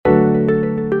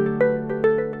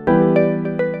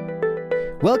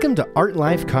Welcome to Art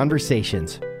Life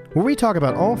Conversations, where we talk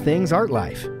about all things art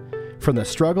life. From the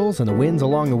struggles and the wins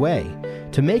along the way,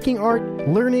 to making art,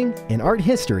 learning, and art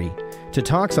history, to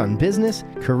talks on business,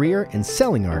 career, and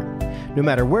selling art. No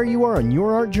matter where you are on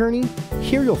your art journey,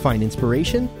 here you'll find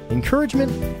inspiration,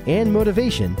 encouragement, and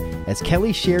motivation as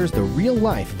Kelly shares the real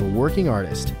life of a working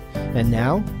artist. And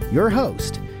now, your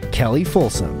host, Kelly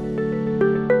Folsom.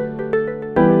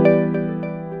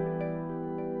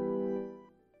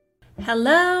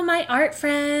 Hello, my art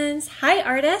friends. Hi,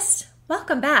 artists.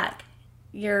 Welcome back.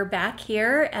 You're back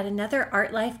here at another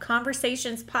Art Life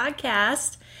Conversations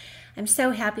podcast. I'm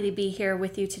so happy to be here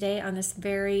with you today on this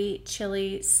very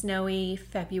chilly, snowy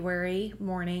February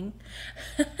morning.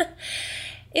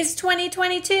 It's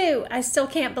 2022. I still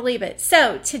can't believe it.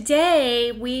 So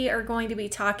today we are going to be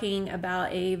talking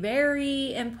about a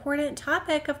very important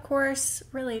topic, of course,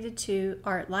 related to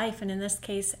art life, and in this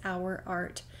case, our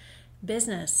art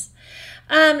business.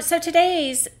 So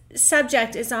today's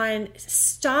subject is on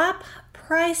stop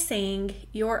pricing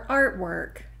your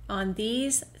artwork on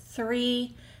these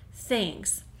three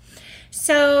things.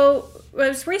 So I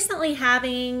was recently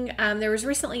there was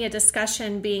recently a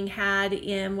discussion being had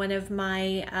in one of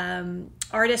my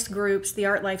artist groups, the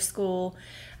Art Life School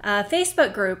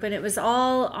Facebook group, and it was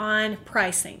all on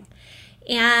pricing.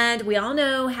 And we all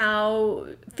know how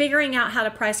figuring out how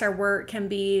to price our work can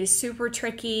be super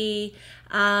tricky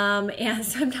and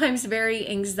sometimes very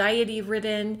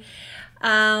anxiety-ridden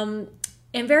and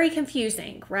very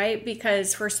confusing, right?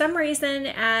 Because for some reason,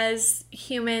 as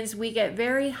humans, we get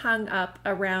very hung up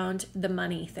around the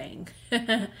money thing.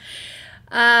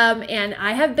 And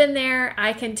I have been there.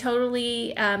 I can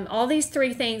totally, all these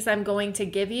three things I'm going to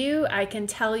give you, I can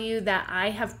tell you that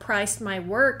I have priced my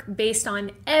work based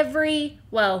on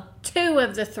two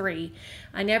of the three.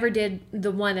 I never did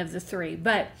the one of the three,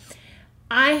 but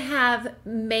I have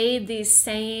made these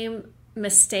same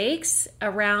mistakes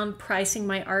around pricing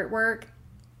my artwork.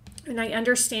 And I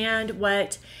understand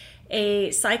what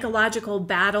a psychological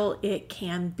battle it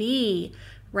can be,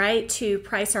 right, to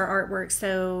price our artwork.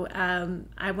 So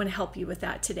I want to help you with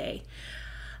that today.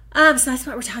 So that's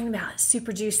what we're talking about.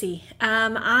 Super juicy.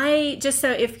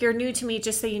 If you're new to me,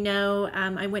 just so you know,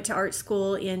 I went to art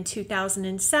school in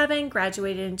 2007,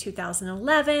 graduated in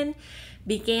 2011,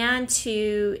 began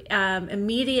to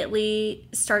immediately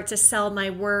start to sell my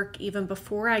work even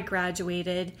before I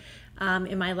graduated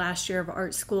in my last year of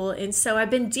art school. And so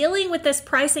I've been dealing with this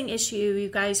pricing issue, you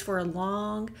guys, for a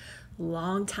long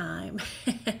time.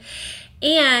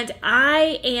 And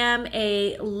I am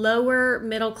a lower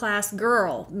middle class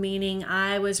girl, meaning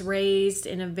I was raised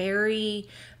in a very,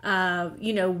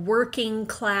 working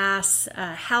class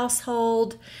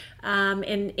household.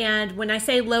 And when I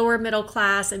say lower middle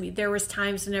class, I mean, there was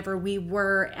times whenever we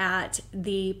were at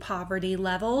the poverty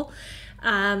level.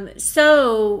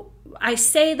 So I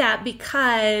say that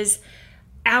because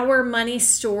our money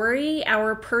story,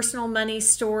 our personal money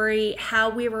story,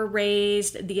 how we were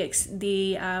raised,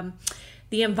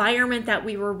 the environment that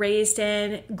we were raised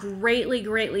in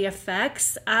greatly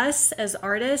affects us as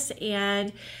artists,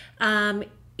 and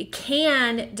it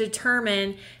can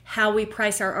determine how we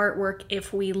price our artwork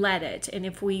if we let it, and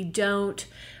if we don't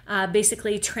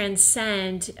basically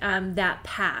transcend that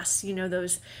past,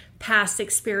 those past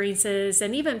experiences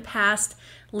and even past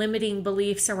limiting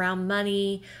beliefs around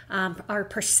money, our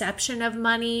perception of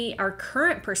money, our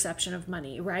current perception of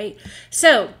money, right?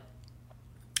 So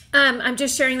I'm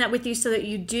just sharing that with you so that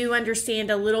you do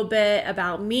understand a little bit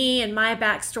about me and my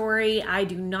backstory. I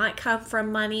do not come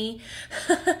from money.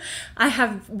 I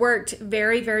have worked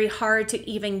very hard to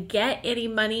even get any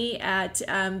money at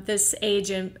this age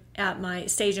and at my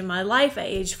stage in my life at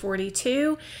age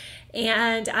 42.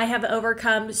 And I have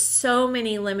overcome so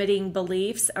many limiting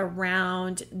beliefs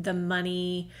around the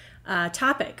money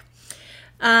topic.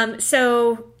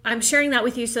 So I'm sharing that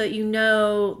with you so that you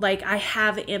know, I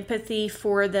have empathy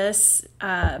for this,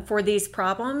 for these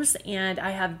problems, and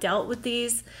I have dealt with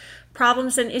these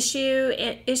problems and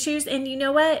issues. And you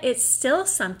know what? It's still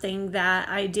something that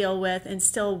I deal with and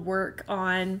still work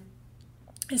on.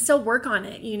 I still work on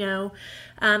it,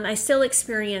 I still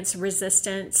experience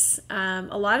resistance,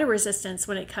 a lot of resistance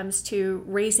when it comes to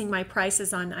raising my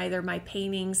prices on either my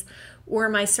paintings or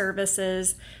my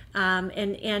services,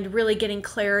 and really getting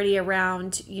clarity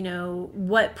around,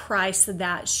 what price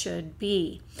that should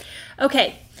be.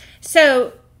 Okay,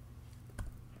 so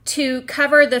to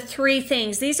cover the three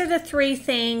things, these are the three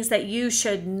things that you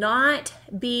should not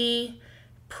be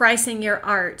pricing your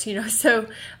art, so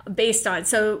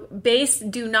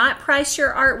do not price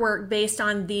your artwork based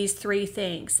on these three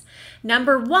things.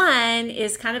 Number one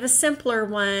is kind of a simpler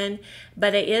one,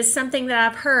 but it is something that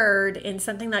I've heard and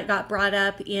something that got brought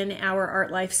up in our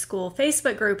Art Life School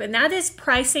Facebook group, and that is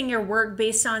pricing your work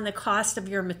based on the cost of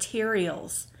your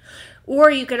materials.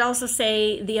 Or you could also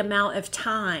say the amount of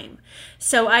time.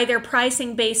 So either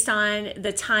pricing based on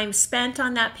the time spent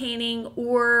on that painting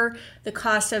or the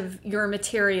cost of your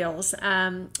materials.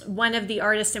 One of the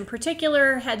artists in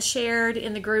particular had shared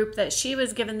in the group that she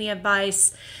was given the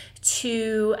advice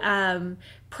to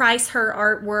price her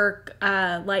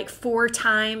artwork like 4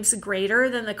 times greater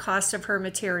than the cost of her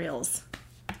materials.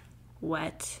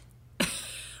 What?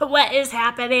 What is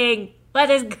happening? What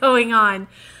is going on?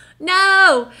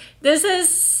 No, this is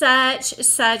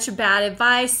such bad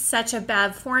advice, such a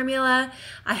bad formula.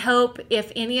 I hope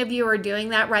if any of you are doing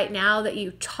that right now, that you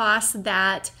toss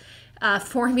that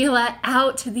formula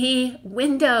out the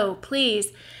window,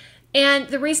 please. And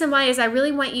the reason why is I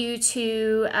really want you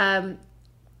to,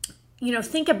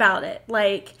 think about it.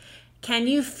 Like, can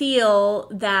you feel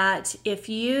that if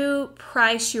you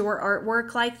price your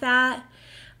artwork like that,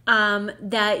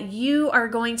 that you are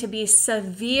going to be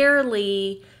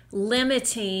severely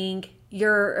limiting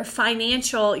your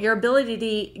ability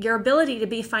to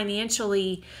be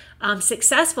financially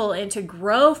successful and to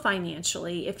grow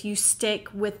financially if you stick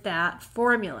with that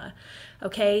formula.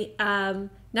 Okay.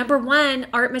 Number one,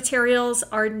 art materials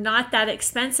are not that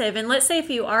expensive. And let's say if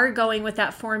you are going with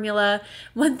that formula,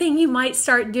 one thing you might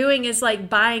start doing is like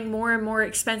buying more and more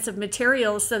expensive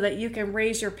materials so that you can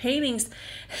raise your paintings,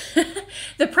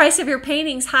 the price of your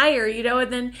paintings higher,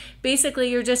 and then basically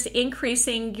you're just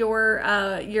increasing your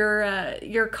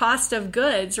cost of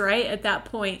goods, right, at that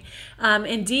point,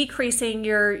 and decreasing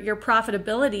your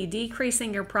profitability,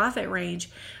 decreasing your profit range.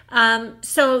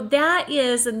 So that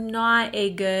is not a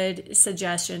good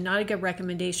suggestion, not a good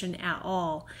recommendation at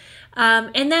all.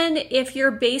 And then if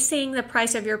you're basing the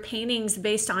price of your paintings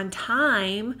based on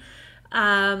time,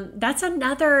 that's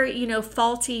another,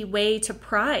 faulty way to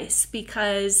price,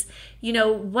 because,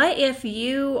 what if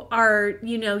you are,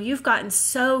 you've gotten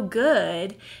so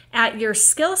good at your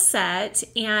skill set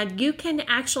and you can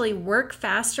actually work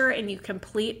faster and you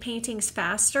complete paintings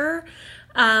faster?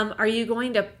 Are you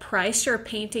going to price your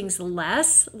paintings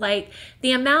less? Like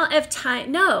the amount of time?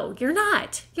 No, you're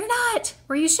not,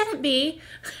 or you shouldn't be.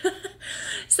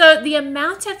 So the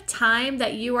amount of time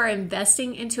that you are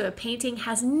investing into a painting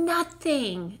has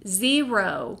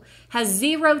zero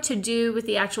to do with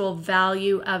the actual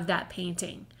value of that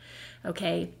painting.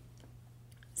 Okay.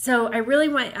 So I'm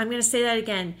going to say that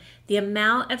again. The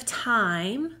amount of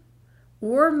time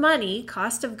or money,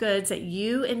 cost of goods, that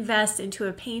you invest into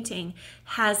a painting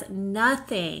has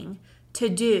nothing to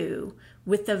do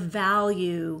with the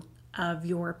value of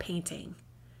your painting.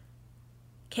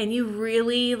 Can you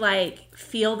really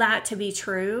feel that to be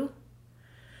true?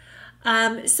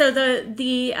 So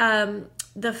the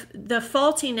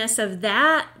faultiness of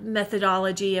that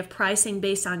methodology of pricing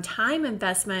based on time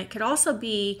investment could also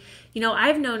be,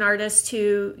 I've known artists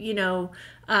who,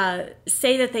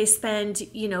 say that they spend,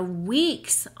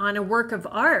 weeks on a work of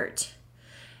art.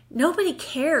 Nobody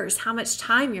cares how much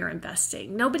time you're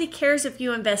investing. Nobody cares if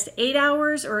you invest 8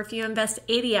 hours or if you invest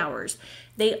 80 hours.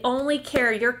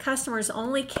 Your customers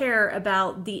only care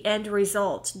about the end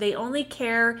result. They only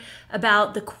care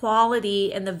about the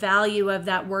quality and the value of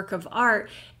that work of art.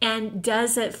 And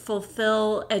does it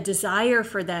fulfill a desire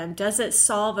for them? Does it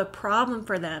solve a problem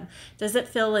for them? Does it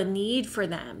fill a need for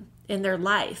them in their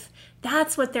life?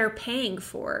 That's what they're paying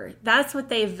for. That's what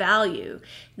they value.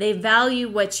 They value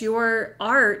what your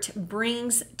art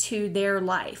brings to their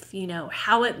life,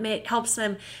 how it helps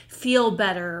them feel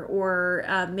better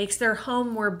or makes their home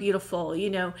more beautiful.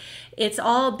 It's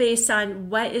all based on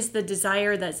what is the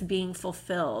desire that's being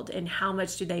fulfilled and how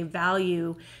much do they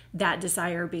value that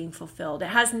desire being fulfilled. It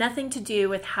has nothing to do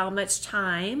with how much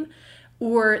time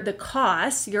or the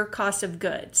cost, your cost of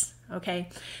goods. Okay.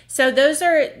 So those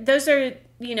are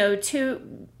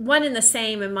one and the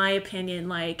same, in my opinion,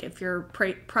 like if you're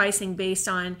pricing based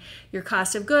on your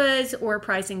cost of goods or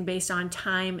pricing based on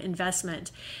time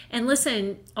investment. And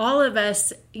listen, all of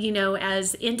us,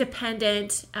 as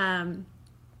independent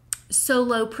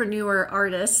solopreneur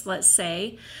artists, let's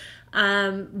say,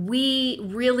 we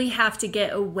really have to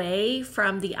get away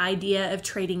from the idea of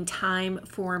trading time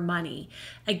for money.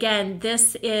 Again,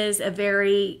 this is a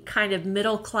very kind of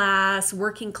middle class,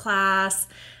 working class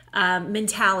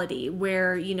mentality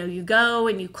where, you go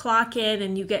and you clock in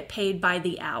and you get paid by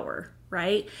the hour.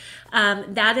 right?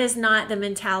 That is not the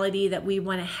mentality that we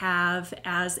want to have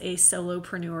as a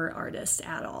solopreneur artist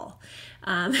at all.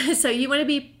 So you want to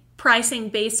be pricing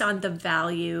based on the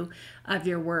value of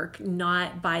your work,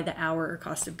 not by the hour or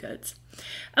cost of goods.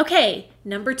 Okay,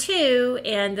 number 2,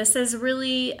 and this is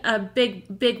really a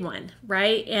big one,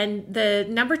 right? And the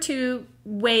number 2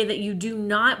 way that you do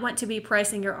not want to be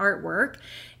pricing your artwork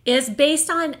is based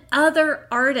on other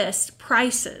artists'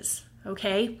 prices,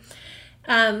 okay?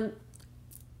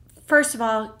 First of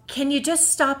all, can you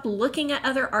just stop looking at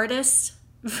other artists?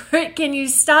 Can you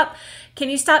stop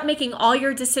making all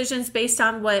your decisions based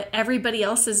on what everybody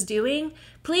else is doing?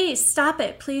 Please stop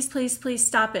it. Please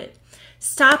stop it.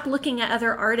 Stop looking at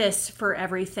other artists for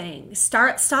everything.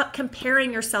 Stop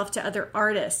comparing yourself to other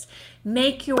artists.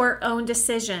 Make your own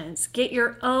decisions. Get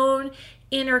your own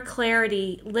inner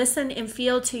clarity. Listen and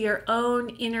feel to your own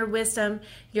inner wisdom,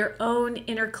 your own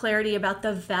inner clarity about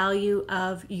the value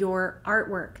of your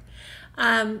artwork.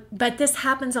 But this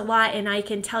happens a lot, and I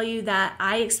can tell you that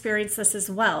I experienced this as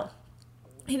well.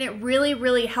 And it really,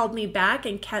 really held me back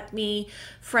and kept me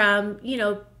from,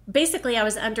 basically I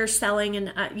was underselling and,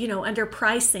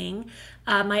 underpricing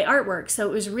my artwork. So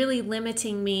it was really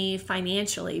limiting me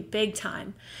financially, big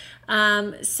time.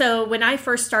 So when I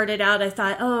first started out, I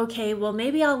thought, okay, well,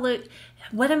 maybe I'll look,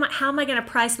 how am I going to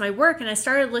price my work? And I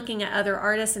started looking at other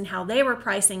artists and how they were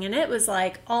pricing, and it was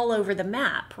like all over the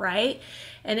map, right?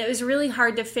 And it was really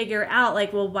hard to figure out,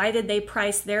 like, well, why did they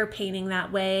price their painting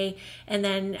that way? And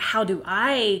then how does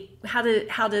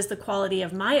the quality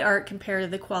of my art compare to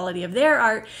the quality of their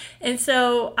art? And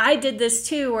so I did this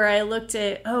too, where I looked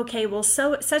at, okay, well,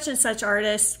 such and such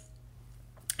artist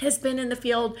has been in the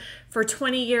field for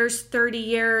 20 years, 30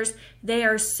 years. They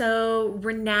are so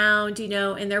renowned,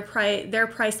 and their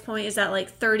price point is at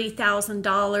like $30,000,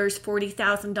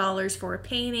 $40,000 for a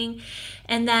painting.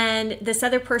 And then this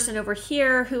other person over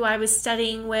here who I was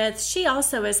studying with, she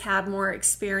also has had more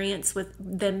experience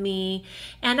than me.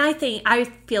 And I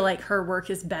feel like her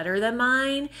work is better than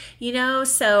mine,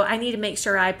 so I need to make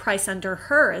sure I price under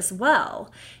her as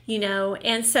well,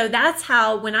 And so that's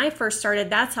how, when I first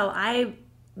started, that's how I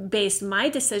based my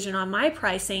decision on my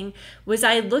pricing. Was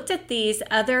I looked at these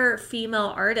other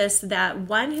female artists, that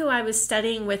one who I was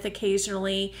studying with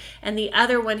occasionally, and the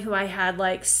other one who I had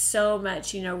like so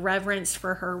much, reverence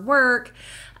for her work.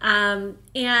 And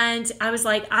I was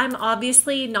like, I'm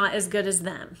obviously not as good as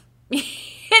them.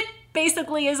 It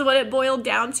basically is what it boiled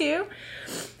down to.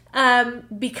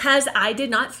 Because I did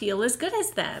not feel as good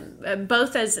as them,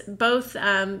 both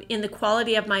in the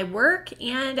quality of my work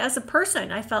and as a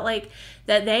person. I felt like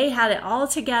that they had it all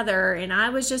together, and I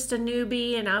was just a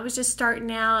newbie, and I was just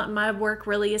starting out. My work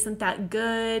really isn't that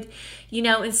good,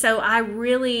 and so I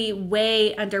really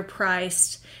way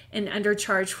underpriced and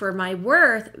undercharged for my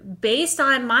worth based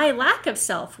on my lack of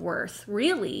self-worth,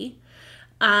 really.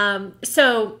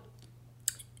 So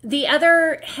the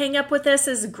other hang up with this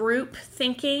is group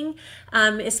thinking,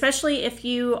 especially if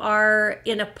you are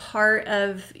in a part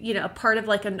of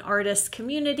like an artist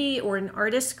community or an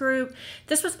artist group.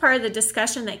 This was part of the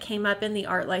discussion that came up in the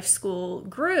Art Life School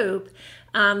group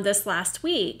this last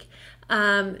week.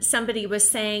 Somebody was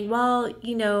saying, well,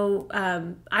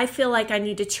 I feel like I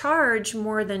need to charge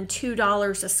more than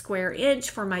 $2 a square inch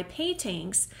for my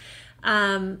paintings.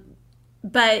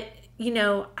 But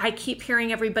I keep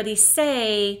hearing everybody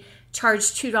say, charge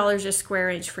 $2 a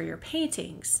square inch for your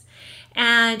paintings.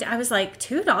 And I was like,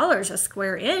 $2 a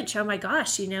square inch? Oh my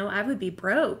gosh, I would be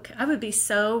broke. I would be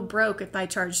so broke if I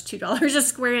charged $2 a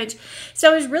square inch.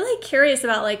 So I was really curious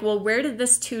about where did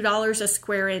this $2 a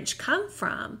square inch come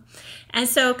from? And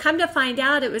so come to find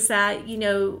out, it was that,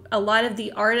 a lot of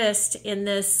the artists in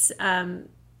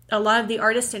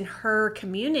her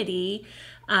community,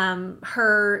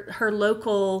 her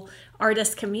local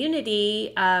artist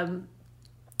community,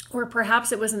 or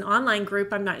perhaps it was an online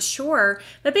group, I'm not sure.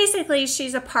 But basically,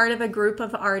 she's a part of a group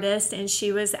of artists, and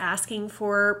she was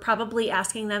probably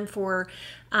asking them for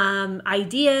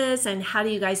ideas, and how do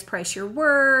you guys price your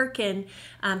work, and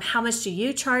how much do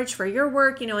you charge for your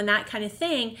work, and that kind of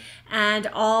thing. And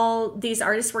all these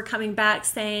artists were coming back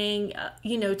saying,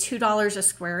 $2 a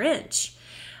square inch.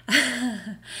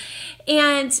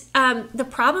 And the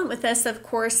problem with this, of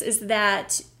course, is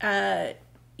that,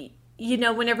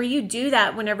 whenever you do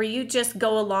that, whenever you just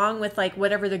go along with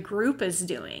whatever the group is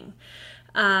doing,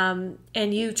 and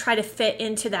you try to fit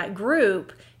into that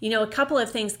group, a couple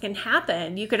of things can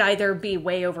happen. You could either be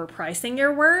way overpricing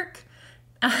your work,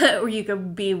 or you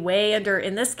could be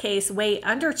in this case, way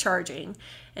undercharging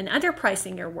and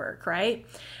underpricing your work, right?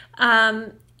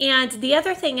 And the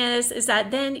other thing is that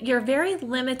then you're very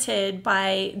limited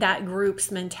by that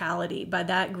group's mentality, by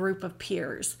that group of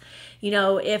peers.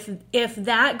 If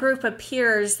that group of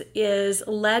peers is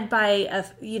led by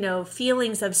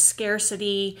feelings of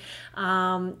scarcity,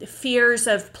 fears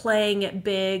of playing it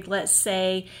big, let's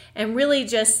say, and really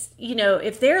just,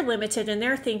 if they're limited in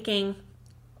their thinking,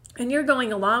 and you're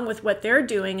going along with what they're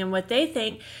doing and what they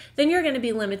think, then you're going to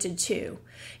be limited too.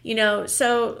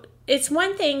 So it's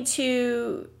one thing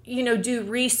to, do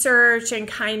research and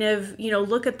kind of,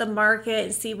 look at the market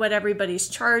and see what everybody's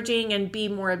charging and be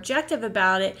more objective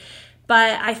about it.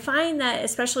 But I find that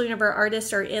especially whenever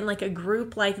artists are in like a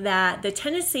group like that, the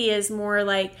tendency is more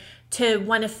like to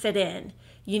want to fit in,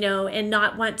 and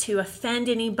not want to offend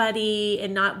anybody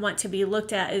and not want to be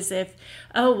looked at as if,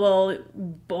 oh, well,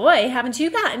 boy, haven't you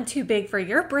gotten too big for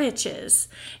your britches?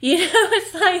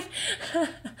 It's like,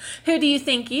 who do you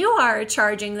think you are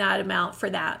charging that amount for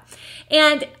that?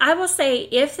 And I will say,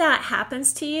 if that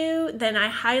happens to you, then I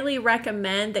highly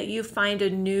recommend that you find a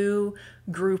new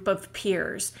group of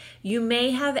peers. You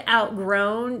may have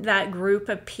outgrown that group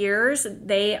of peers.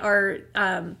 They are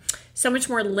so much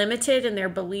more limited in their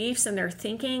beliefs and their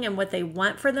thinking and what they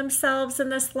want for themselves in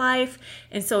this life.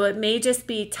 And so it may just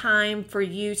be time for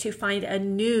you to find a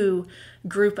new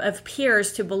group of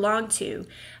peers to belong to.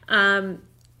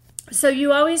 So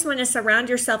you always want to surround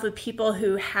yourself with people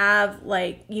who have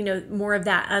more of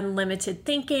that unlimited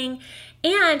thinking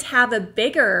and have a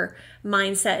bigger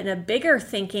mindset and a bigger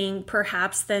thinking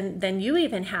perhaps than you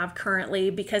even have currently,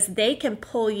 because they can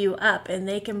pull you up and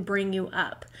they can bring you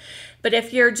up. But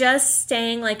if you're just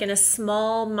staying like in a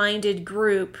small-minded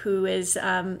group who is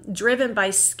driven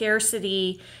by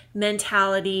scarcity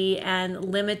mentality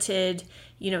and limited,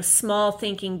 small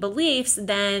thinking beliefs,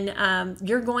 then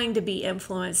you're going to be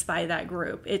influenced by that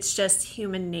group. It's just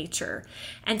human nature.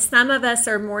 And some of us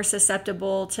are more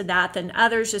susceptible to that than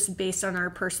others, just based on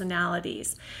our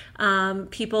personalities.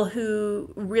 People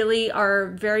who really are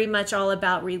very much all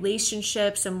about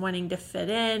relationships and wanting to fit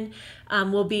in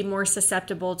will be more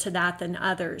susceptible to that than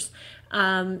others.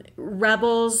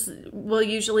 Rebels will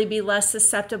usually be less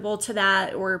susceptible to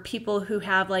that, or people who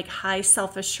have like high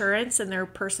self-assurance in their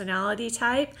personality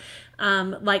type,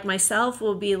 like myself,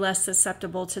 will be less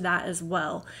susceptible to that as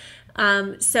well.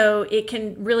 So it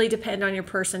can really depend on your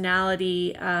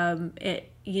personality,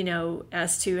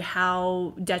 as to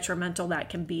how detrimental that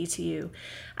can be to you.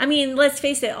 I mean, let's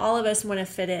face it, all of us want to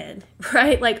fit in,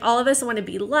 right? Like all of us want to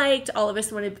be liked, all of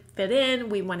us want to fit in,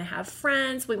 we want to have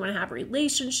friends, we want to have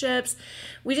relationships.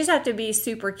 We just have to be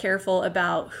super careful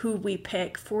about who we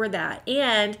pick for that.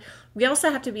 And we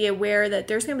also have to be aware that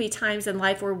there's going to be times in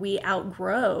life where we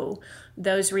outgrow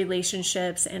those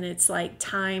relationships, and it's like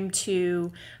time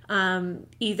to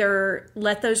either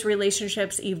let those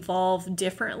relationships evolve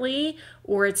differently,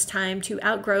 or it's time to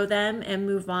outgrow them and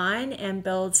move on and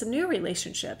build some new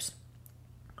relationships.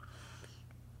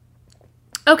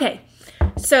 Okay,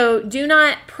 so do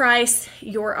not price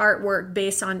your artwork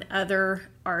based on other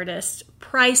artists'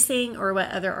 pricing or what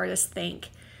other artists think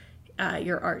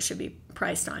your art should be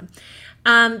priced on.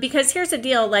 Because here's the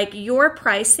deal, like your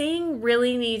pricing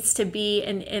really needs to be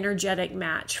an energetic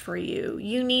match for you.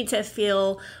 You need to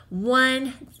feel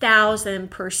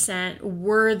 1000%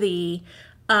 worthy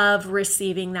of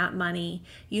receiving that money.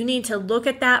 You need to look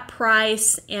at that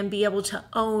price and be able to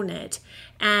own it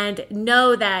and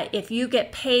know that if you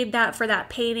get paid that for that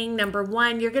painting, number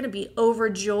one, you're going to be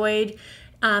overjoyed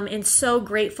and so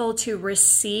grateful to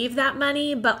receive that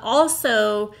money, but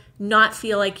also not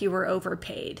feel like you were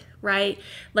overpaid, right?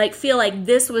 Like feel like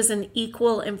this was an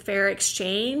equal and fair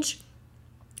exchange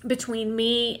between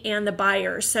me and the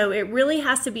buyer. So it really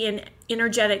has to be an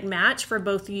energetic match for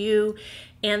both you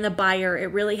and the buyer.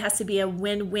 It really has to be a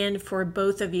win-win for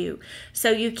both of you. So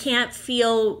you can't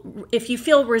feel, if you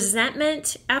feel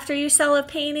resentment after you sell a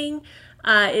painting,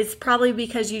 it's probably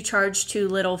because you charge too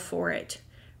little for it,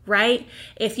 right?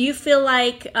 If you feel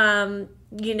like,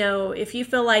 if you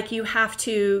feel like you have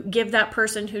to give that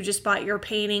person who just bought your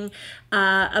painting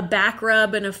a back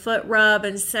rub and a foot rub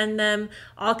and send them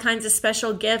all kinds of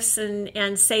special gifts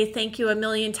and say thank you a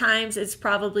million times, it's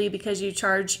probably because you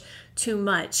charge too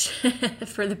much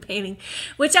for the painting,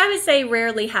 which I would say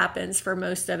rarely happens for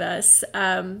most of us.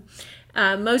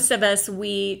 Most of us,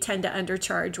 we tend to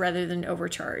undercharge rather than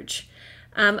overcharge.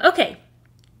 Okay.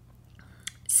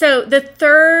 So the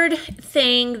third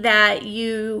thing that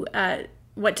you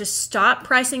want to stop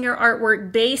pricing your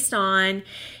artwork based on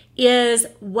is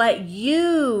what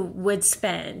you would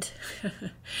spend,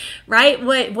 right?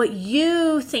 What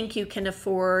you think you can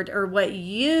afford, or what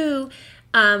you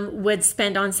would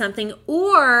spend on something,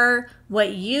 or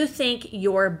what you think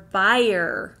your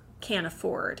buyer can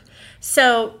afford.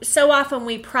 So often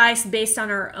we price based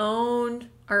on our own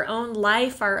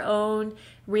life, our own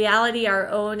reality, our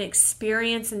own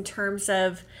experience in terms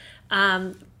of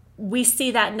we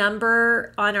see that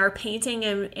number on our painting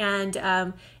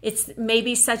and it's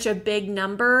maybe such a big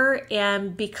number,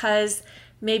 and because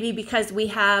we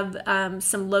have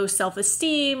some low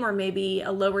self-esteem or maybe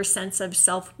a lower sense of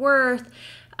self-worth,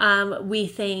 we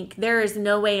think there is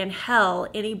no way in hell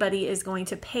anybody is going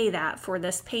to pay that for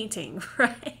this painting,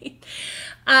 right?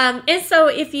 And so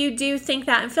if you do think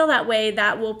that and feel that way,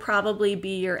 that will probably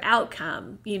be your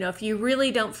outcome. If you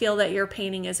really don't feel that your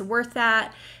painting is worth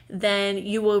that, then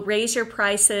you will raise your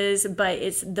prices, but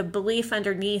it's the belief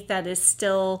underneath that is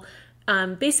still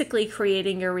basically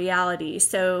creating your reality.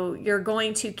 So you're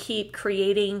going to keep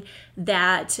creating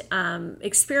that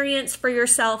experience for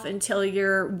yourself until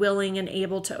you're willing and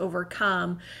able to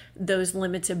overcome those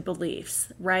limited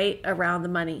beliefs, right, around the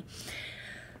money.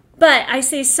 But I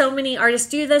see so many artists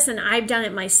do this, and I've done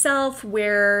it myself,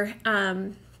 where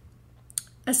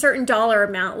a certain dollar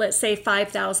amount, let's say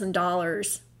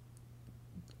 $5,000,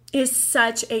 is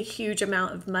such a huge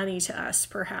amount of money to us,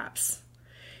 perhaps.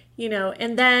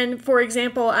 And then, for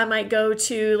example, I might go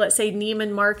to, let's say,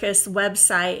 Neiman Marcus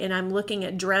website, and I'm looking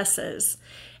at dresses,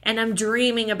 and I'm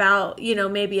dreaming about,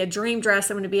 maybe a dream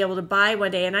dress I'm going to be able to buy one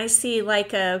day, and I see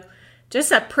like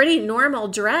just a pretty normal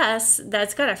dress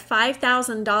that's got a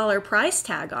 $5,000 price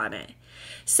tag on it.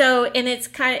 So, and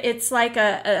it's like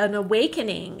an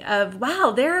awakening of,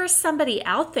 wow, there's somebody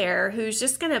out there who's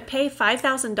just going to pay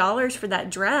 $5,000 for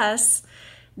that dress.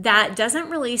 That doesn't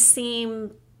really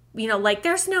seem, like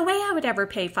there's no way I would ever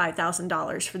pay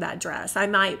 $5,000 for that dress. I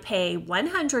might pay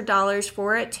 $100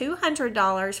 for it,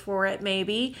 $200 for it,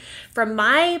 maybe. From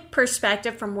my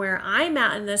perspective, from where I'm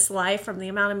at in this life, from the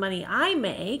amount of money I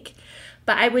make,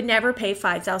 but I would never pay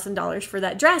 $5,000 for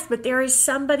that dress. But there is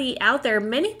somebody out there,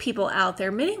 many people out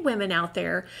there, many women out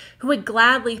there who would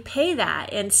gladly pay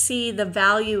that and see the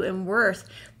value and worth.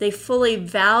 They fully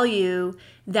value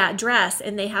that dress,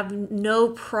 and they have no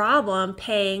problem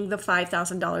paying the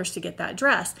 $5,000 to get that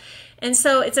dress. And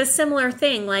so it's a similar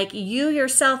thing. Like, you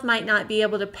yourself might not be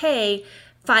able to pay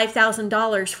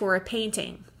 $5,000 for a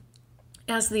painting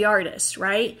as the artist,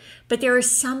 right? But there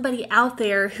is somebody out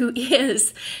there who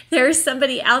is. There is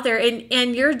somebody out there,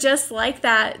 and you're just like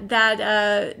that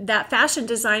fashion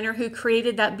designer who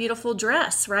created that beautiful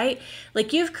dress, right?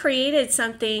 Like, you've created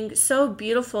something so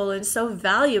beautiful and so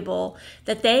valuable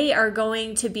that they are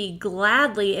going to be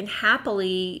gladly and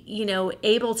happily,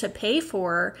 able to pay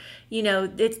for.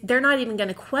 They're not even going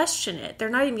to question it. They're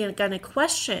not even going to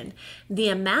question the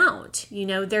amount.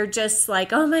 They're just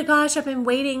like, oh my gosh, I've been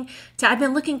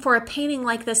looking for a painting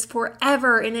like this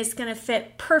forever, and it's going to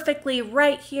fit perfectly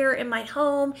right here in my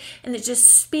home, and it just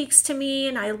speaks to me,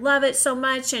 and I love it so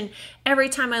much, and every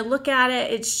time I look at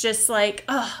it, it's just like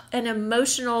an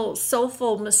emotional,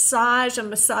 soulful massage, a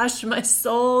massage to my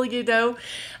soul,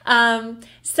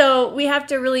 So we have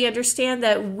to really understand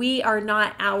that we are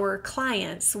not our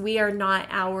clients. We are not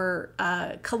our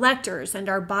collectors and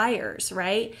our buyers,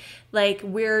 right? Like,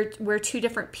 we're two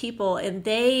different people, and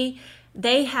they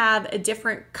have a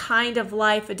different kind of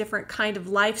life, a different kind of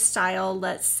lifestyle,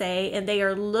 let's say, and they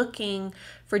are looking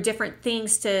for different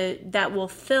things that will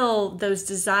fill those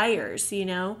desires,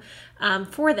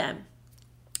 for them.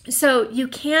 So you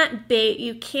can't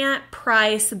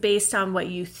price based on what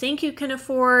you think you can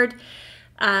afford,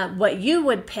 what you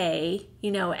would pay,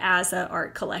 as an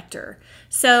art collector.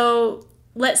 So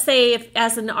let's say, if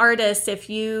as an artist, if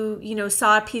you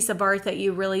saw a piece of art that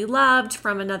you really loved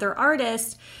from another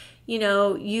artist,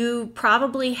 you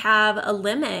probably have a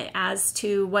limit as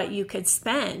to what you could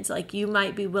spend. Like, you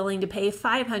might be willing to pay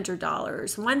 $500,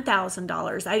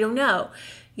 $1,000. I don't know.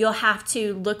 You'll have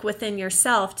to look within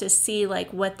yourself to see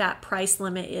like what that price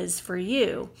limit is for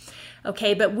you.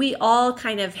 Okay, but we all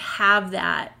kind of have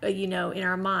that, in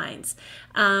our minds.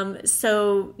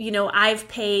 So, I've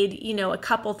paid, a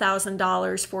couple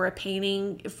 $1,000s for a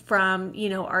painting from,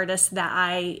 artists that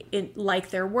I like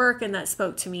their work and that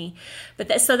spoke to me.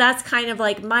 But so that's kind of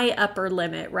like my upper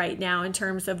limit right now in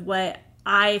terms of what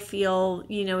I feel,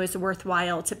 is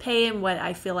worthwhile to pay and what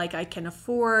I feel like I can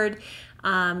afford.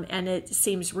 And it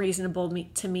seems reasonable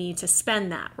to me to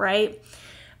spend that, right?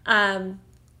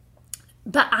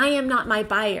 But I am not my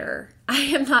buyer. I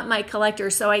am not my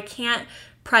collector. So I can't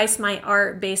price my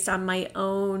art based on my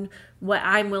own, what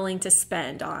I'm willing to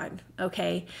spend on.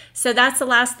 Okay. So that's the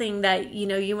last thing that,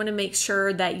 you want to make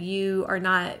sure that you are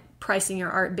not pricing your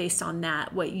art based on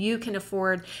that, what you can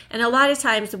afford. And a lot of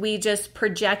times we just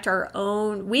project our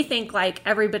own, we think like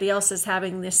everybody else is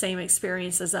having the same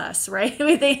experience as us, right?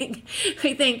 We think,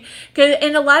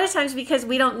 and a lot of times because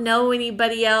we don't know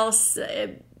anybody else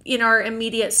in our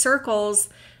immediate circles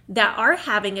that are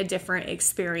having a different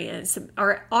experience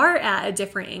or are at a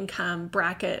different income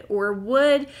bracket or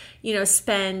would,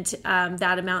 spend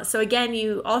that amount. So again,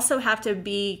 you also have to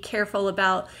be careful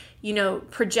about,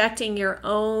 projecting your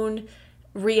own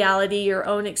reality, your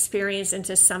own experience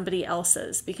into somebody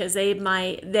else's, because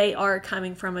they are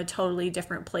coming from a totally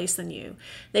different place than you.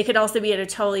 They could also be at a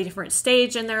totally different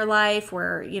stage in their life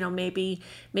where, maybe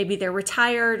they're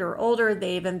retired or older,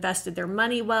 they've invested their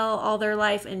money well all their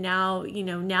life, and now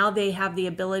they have the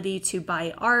ability to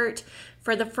buy art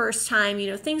for the first time,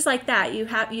 things like that. You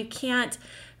can't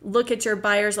look at your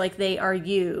buyers like they are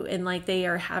you and like they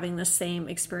are having the same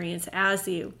experience as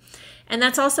you. And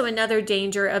that's also another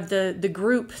danger of the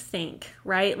group think,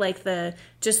 right? Like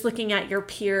just looking at your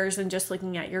peers and just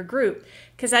looking at your group.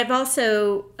 Because I've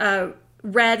also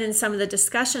read in some of the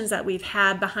discussions that we've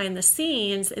had behind the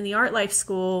scenes in the Art Life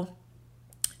School,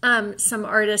 some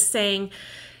artists saying,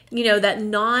 that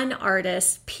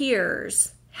non-artist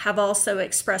peers have also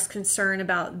expressed concern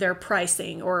about their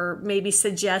pricing, or maybe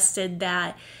suggested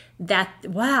that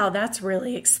wow, that's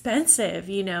really expensive,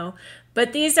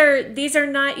 but these are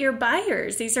not your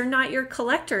buyers. These are not your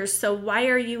collectors. So why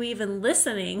are you even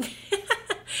listening?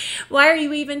 Why are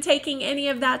you even taking any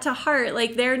of that to heart?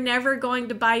 Like, they're never going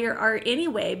to buy your art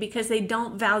anyway because they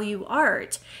don't value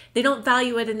art. They don't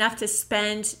value it enough to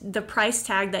spend the price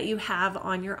tag that you have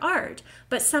on your art,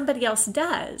 but somebody else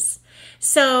does.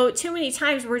 So too many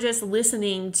times we're just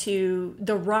listening to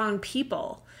the wrong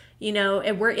people.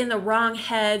 And we're in the wrong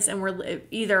heads, and we're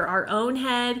either our own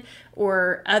head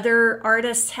or other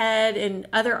artists' head and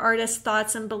other artists'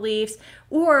 thoughts and beliefs,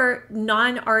 or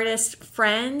non-artist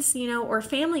friends, or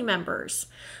family members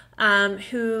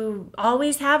who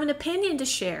always have an opinion to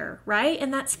share, right?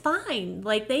 And that's fine.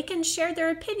 Like, they can share their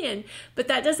opinion, but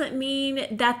that doesn't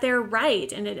mean that they're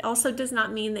right. And it also does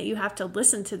not mean that you have to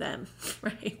listen to them,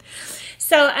 right?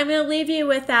 So I'm going to leave you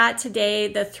with that today,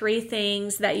 the 3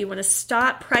 things that you want to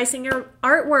stop pricing your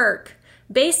artwork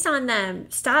based on them.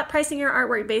 Stop pricing your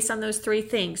artwork based on those 3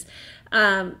 things.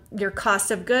 Your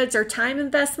cost of goods or time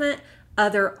investment,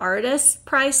 other artists'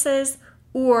 prices,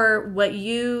 or what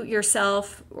you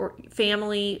yourself or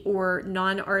family or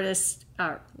non-artist,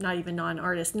 not even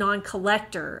non-artist,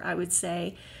 non-collector, I would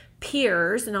say,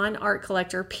 peers, non-art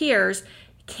collector peers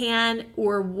can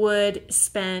or would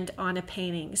spend on a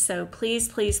painting. So please,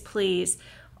 please, please,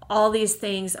 all these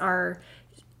things are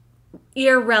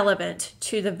irrelevant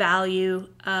to the value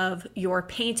of your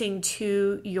painting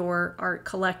to your art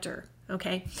collector.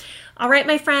 Okay. All right,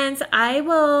 my friends, I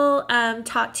will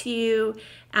talk to you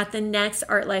at the next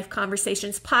Art Life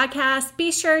Conversations podcast.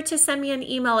 Be sure to send me an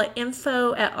email at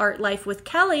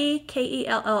info@artlifewithkelly,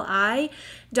 KELLI.com.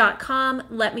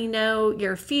 Let me know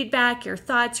your feedback, your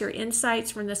thoughts, your insights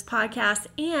from this podcast,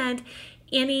 and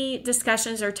any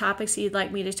discussions or topics you'd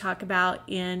like me to talk about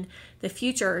in the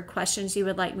future, or questions you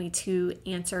would like me to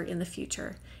answer in the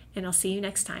future. And I'll see you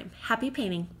next time. Happy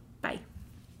painting. Bye.